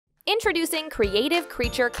Introducing Creative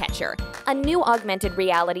Creature Catcher, a new augmented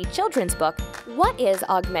reality children's book. What is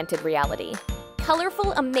augmented reality?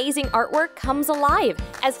 Colorful, amazing artwork comes alive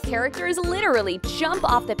as characters literally jump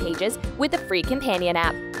off the pages with the free companion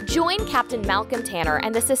app. Join Captain Malcolm Tanner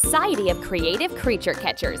and the Society of Creative Creature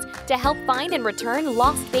Catchers to help find and return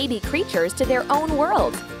lost baby creatures to their own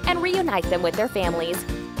worlds and reunite them with their families.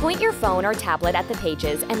 Point your phone or tablet at the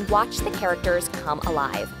pages and watch the characters come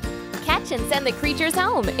alive. Catch and send the creatures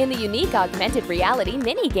home in the unique augmented reality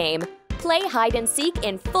mini-game. Play hide and seek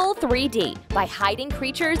in full 3D by hiding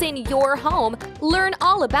creatures in your home. Learn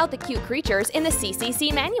all about the cute creatures in the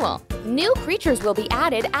CCC manual. New creatures will be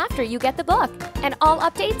added after you get the book, and all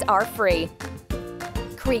updates are free.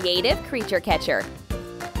 Creative Creature Catcher.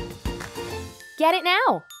 Get it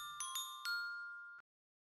now!